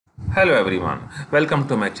Hello everyone, welcome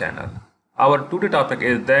to my channel. Our today topic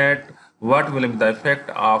is that what will be the effect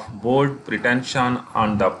of bolt pretension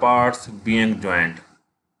on the parts being joined?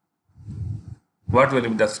 What will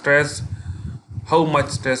be the stress? How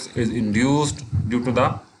much stress is induced due to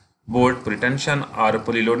the bolt pretension or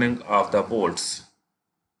preloading of the bolts?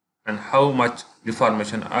 And how much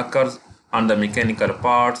deformation occurs on the mechanical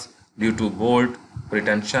parts due to bolt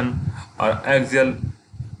pretension or axial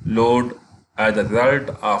load as a result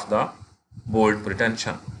of the bolt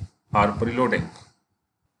pretension or preloading.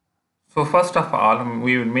 So first of all,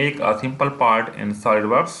 we will make a simple part in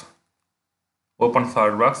SolidWorks. Open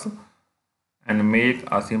SolidWorks and make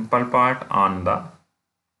a simple part on the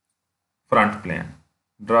front plane.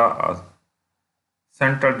 Draw a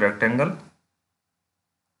central rectangle.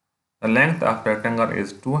 The length of rectangle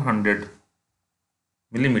is 200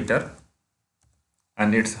 millimeter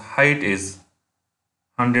and its height is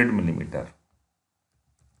 100 millimeter.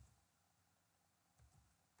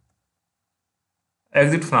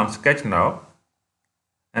 Exit from sketch now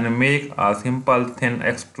and make a simple thin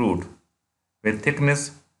extrude with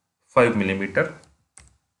thickness 5 millimeter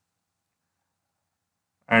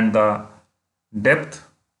and the depth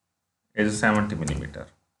is 70 millimeter.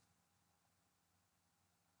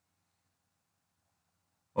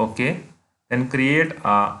 Okay, then create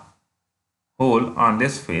a hole on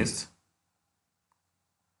this face.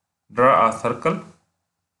 Draw a circle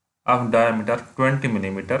of diameter 20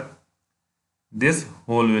 millimeter. This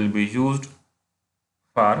hole will be used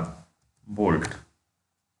for bolt.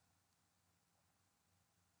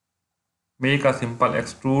 Make a simple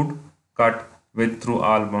extrude cut with through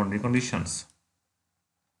all boundary conditions.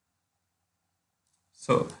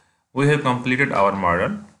 So we have completed our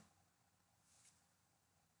model.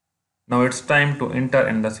 Now it's time to enter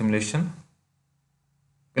in the simulation.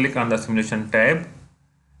 Click on the simulation tab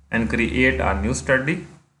and create a new study,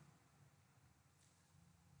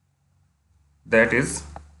 that is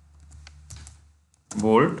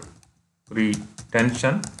bolt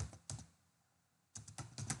pretension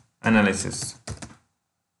analysis.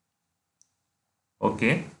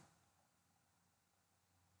 Okay.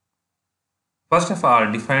 First of all,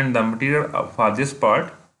 define the material for this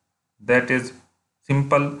part, that is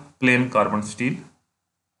simple plain carbon steel.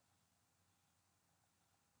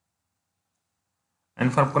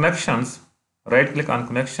 And for connections, right click on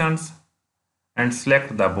connections and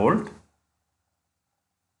select the bolt.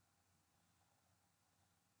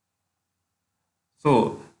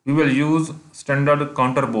 So we will use standard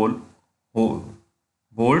counter bolt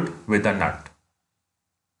with a nut.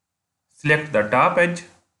 Select the top edge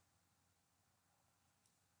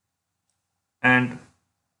and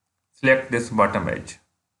select this bottom edge.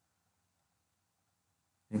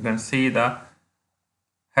 You can see the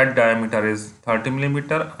head diameter is 30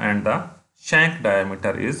 millimeter and the shank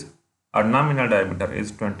diameter is, or nominal diameter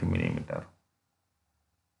is 20 millimeter.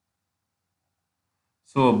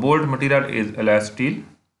 So bolt material is alloy steel.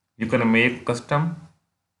 You can make custom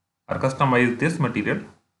or customize this material.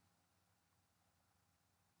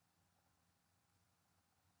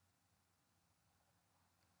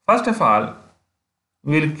 First of all,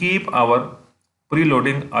 we will keep our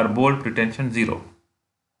preloading or bolt pretension 0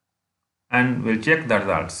 and we'll check the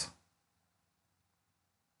results.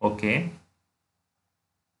 Okay.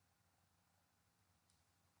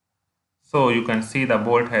 So you can see the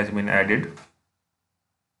bolt has been added.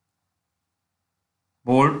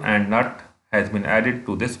 Bolt and nut has been added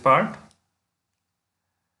to this part.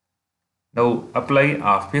 Now apply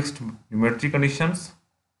a fixed geometry conditions.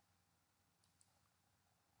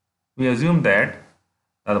 We assume that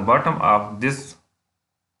the bottom of this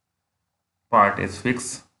part is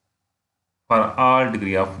fixed for all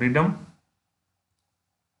degree of freedom.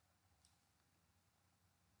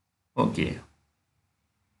 Okay.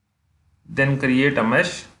 Then create a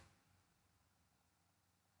mesh.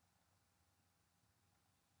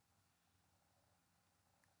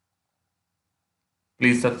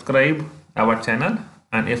 Please subscribe our channel,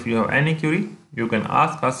 and if you have any query, you can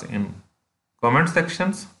ask us in comment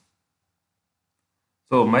sections.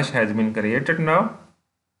 So mesh has been created now.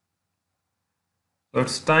 So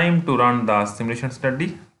it's time to run the simulation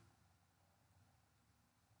study.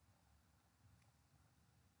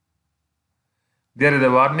 There is a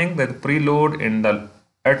warning that preload in the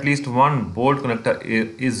at least one bolt connector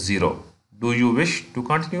is 0. Do you wish to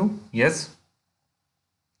continue? Yes.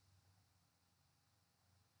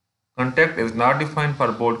 Contact is not defined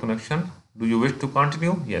for bolt connection. Do you wish to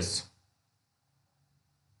continue? Yes.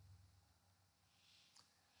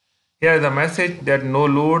 Here is a message that no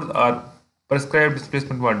loads or prescribed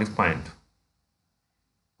displacement were defined.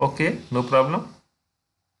 Okay, no problem.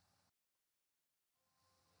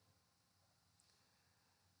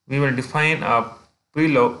 we will define a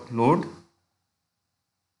preload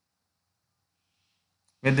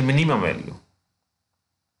with the minimum value.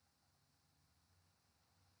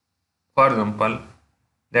 For example,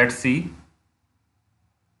 let's see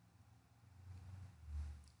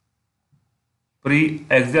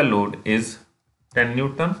pre-axial load is 10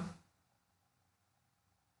 Newton.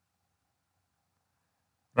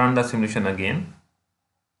 Run the simulation again.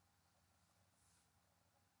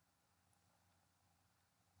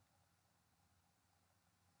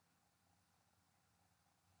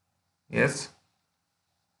 Yes.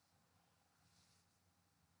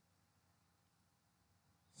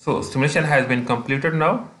 So simulation has been completed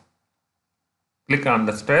now. Click on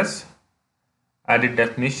the stress, edit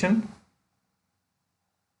definition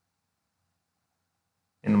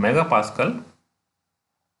in megapascal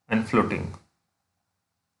and floating.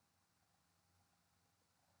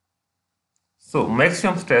 So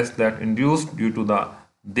maximum stress that induced due to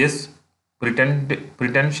this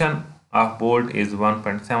pretension of bolt is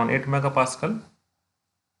 1.78 megapascal.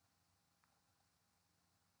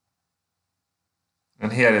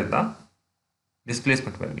 And here is the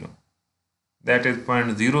displacement value, that is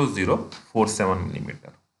 0.0047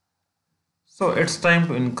 millimeter. So it's time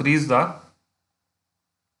to increase the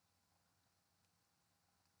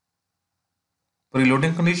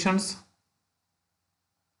preloading conditions.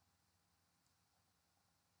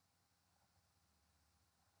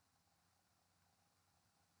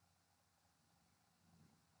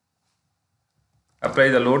 Apply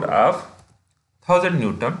the load of 1000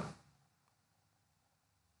 Newton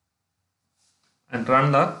and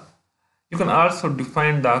run the. You can also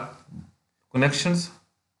define the connections,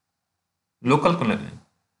 local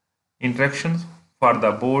interactions for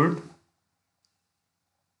the bolt.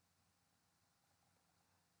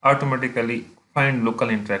 Automatically find local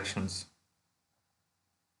interactions.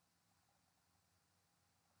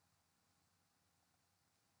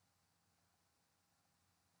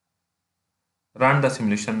 Run the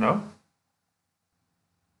simulation now.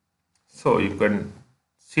 So you can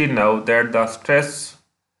see now that the stress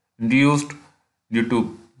induced due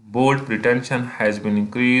to bolt pretension has been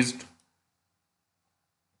increased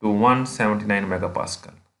to 179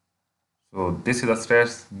 megapascal. So this is the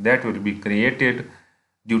stress that will be created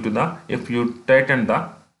due to if you tighten the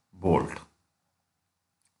bolt.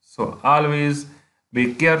 So always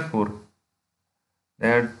be careful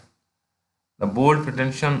that the bolt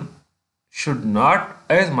pretension should not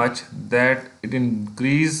as much that it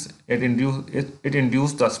induce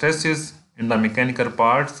the stresses in the mechanical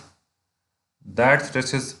parts. That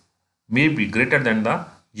stresses may be greater than the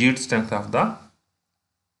yield strength of the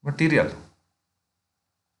material.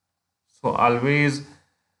 So always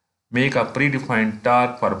make a predefined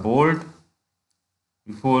torque for bolt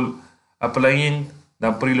before applying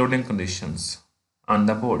the preloading conditions on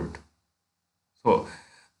the bolt. So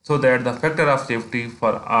that the factor of safety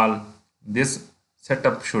for all this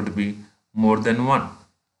setup should be more than 1.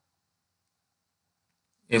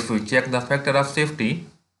 If we check the factor of safety,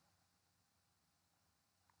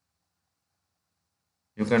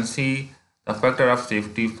 you can see the factor of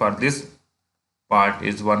safety for this part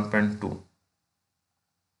is 1.2.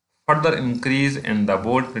 Further increase in the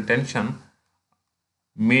bolt pretension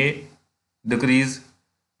may decrease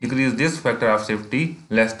this factor of safety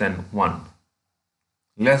less than 1.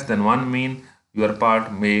 Less than 1 mean your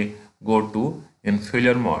part may go to in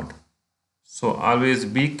failure mode. So always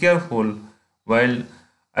be careful while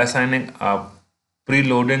assigning a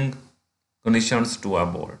preloading conditions to a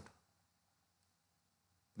bolt.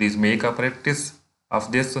 Please make a practice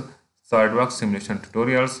of this Solidworks simulation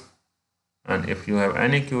tutorials, and if you have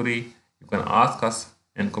any query, you can ask us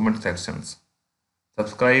in comment sections.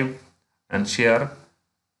 Subscribe and share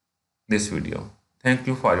this video. Thank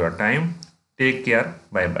you for your time. Take care.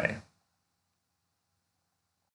 Bye bye.